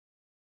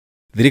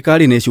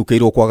Thirikari nĩ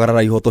ĩcukĩirwo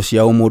kwagarara ihoto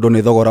cia ũmũndũ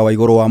nĩ thogora wa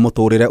igũrũ wa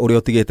mũtũrĩre ũrĩa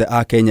ũtigĩte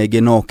AKENYA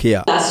aingĩ no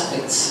kĩa.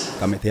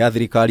 Kamĩtĩ ya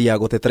thirikari ya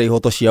gũtetera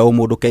ihoto cia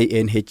ũmũndũ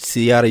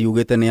KNCHR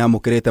yugĩte nĩ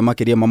yamũkĩrĩte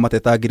makĩria ma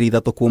mateta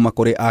 3,000 kuma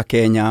kũrĩ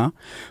AKENYA.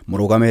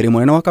 Mũrũgamĩrĩri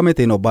mũnene wa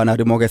kamĩtĩ ĩno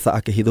Bernard Mogesa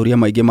akĩhithũria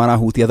maingĩ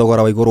marahutia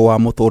thogora wa igũrũ wa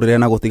mũtũrĩre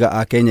na gũtiga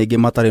AKENYA aingĩ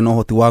matarĩ na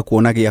ũhoti wa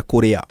kuona gĩa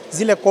kũrĩa.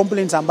 Zile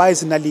complaints ambazo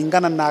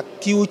zinalingana na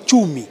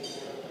kiuchumi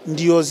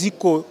ndio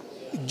ziko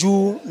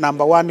juu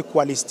number 1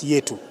 kwa list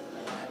yetu.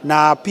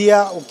 Na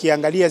pia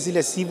ukiangalia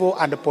zile civil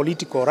and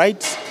political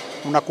rights,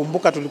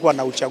 unakumbuka tulikuwa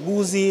na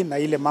uchaguzi na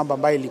ile mambo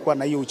ambayo ilikuwa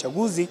na hiyo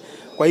uchaguzi,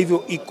 kwa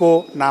hivyo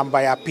iko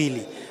namba ya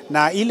pili.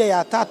 Na ile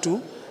ya tatu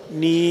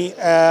ni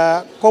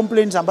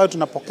complaints ambayo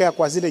tunapokea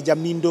kwa zile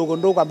jamii ndogo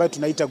ndogo ambayo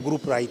tunaita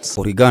group rights.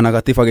 Kũringana na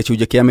gatiba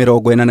gĩcunjĩ kĩa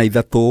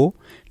 43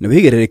 nĩ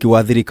wĩigĩrĩrĩki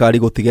wa thirikari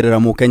gũtigĩrĩra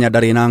mũkenya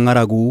ndarĩ na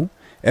ng'aragu,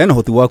 ena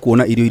ũhoti wa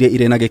kuona irio iria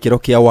irĩ na gĩkĩro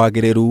kĩa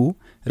wagĩrĩru.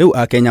 Rĩu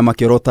AKENYA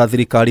makĩorota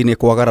thirikari nĩ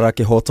kwagarara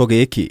kĩhoto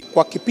gĩkĩ.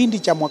 Kwa kipindi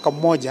cha mwaka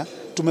mmoja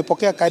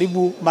tumepokea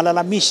karibu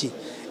malalamishi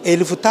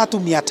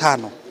 3,500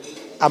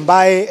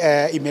 ambaye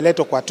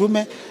imeletwa kwa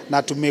tume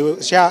na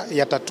tumesha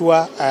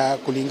yatatua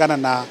kulingana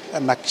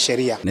na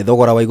kisheria. Nĩ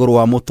thogora wa igũrũ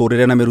wa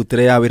mũtũrĩre na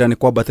mĩrutĩre ya wĩra nĩ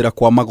kwambatĩra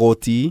kwa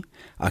magoti.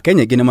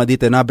 AKENYA aingĩ nĩ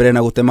mathiĩte na mbere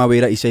na gũtema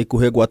wĩra ica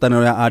ikuhĩ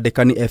ngwatanĩro ya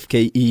andĩkani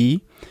FKE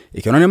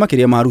ĩkĩonania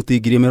makĩria ma aruti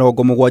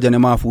 70,000 nĩ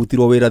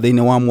mabutirwo wĩra thĩinĩ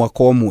wa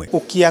mwaka ũmwe.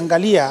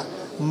 Ukiangalia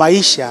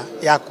maisha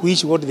ya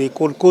kuishi, what they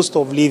call cost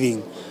of living,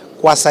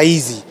 kwa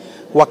saizi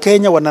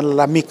Wakenya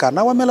wanalalamika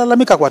na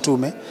wamelalamika kwa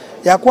tume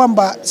ya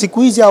kwamba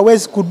siku hizi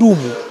hawezi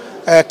kudumu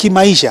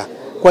kimaisha.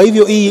 Kwa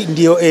hivyo hii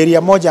ndio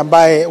area moja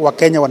ambaye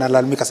Wakenya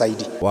wanalalamika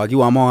zaidi. Wagi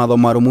wa mawatho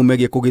marumu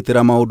megie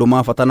kũgitĩra maũndũ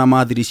ma bata na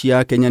mathiri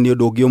cia Kenya nĩ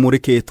ũndũ ũngĩ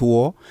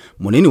ũmũrĩkĩtwo.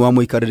 Mũnini wa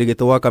mũikarĩri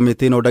gĩtĩ wa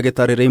kamĩtĩ ĩno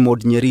Ndagĩtarĩ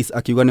Raymond Nyeris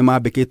akiuga nĩ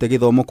mambĩkĩte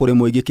gĩthomo kũrĩ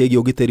mũingĩ kĩgiĩ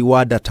ũgitĩri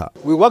wa data.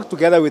 We work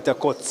together with the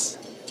courts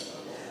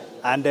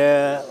and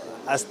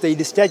as they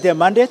discharge their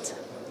mandate,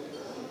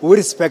 we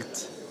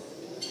respect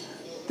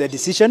the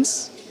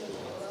decisions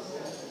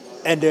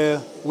and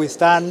we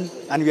stand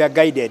and we are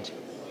guided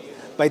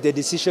by the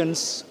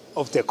decisions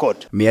of the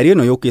court. Mĩario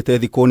ĩno yũkĩte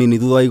thikũ nini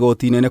thutha wa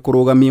igoti inene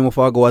kũrũgamia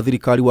mũbango wa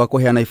thirikari wa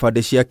kũheana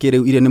ibandĩ cia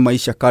kĩrĩu irĩ nĩ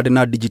Maisha Card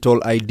na Digital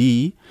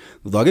ID,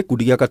 thutha wa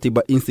gĩkundi gĩa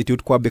Katiba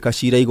Institute kwambĩka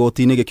cira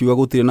igoti-inĩ gĩkiuga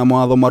gũtirĩ na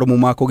mawatho marumu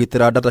ma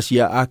kũgitĩra data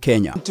cia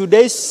AKENYA. In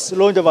today's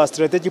launch of our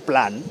strategic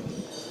plan,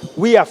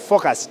 we are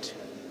focused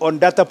on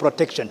data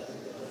protection.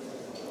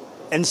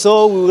 And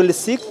so we will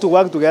seek to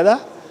work together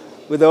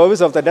with the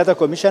Office of the Data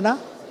Commissioner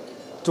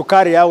to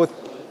carry out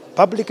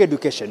public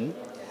education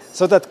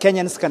so that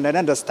Kenyans can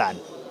understand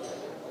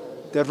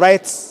the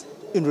rights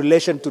in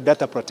relation to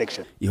data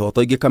protection.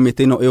 Ihoto ingĩ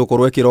kamĩtĩ ĩno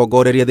ĩgũkorwo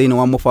ĩkĩrongoreria thĩinĩ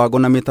wa mũbango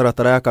na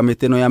mĩtaratara ya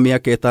kamĩtĩ ĩno ya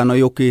mĩaka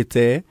 5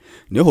 yũkĩte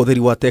nĩ ũhũthĩri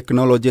wa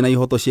teknolojĩ na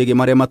ihoto ciĩgiĩ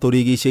marĩa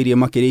matũrigicĩirie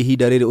makĩria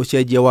ihinda rĩrĩ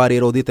ũcenjia wa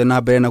rĩera ũthiĩte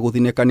na mbere na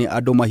gũthinĩkania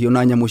andũ, mahiũ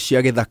na nyamũ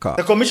cia gĩthaka.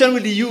 The Commission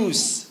will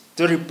use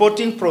the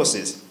reporting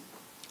process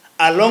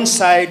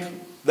alongside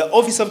the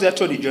Office of the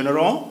Attorney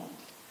General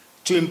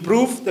to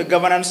improve the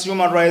governance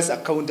human rights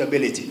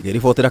accountability.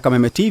 Ngĩribotera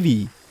Kameme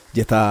TV,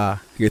 Njeta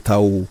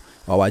Gĩtaũ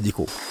wa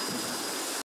Wanjikũ.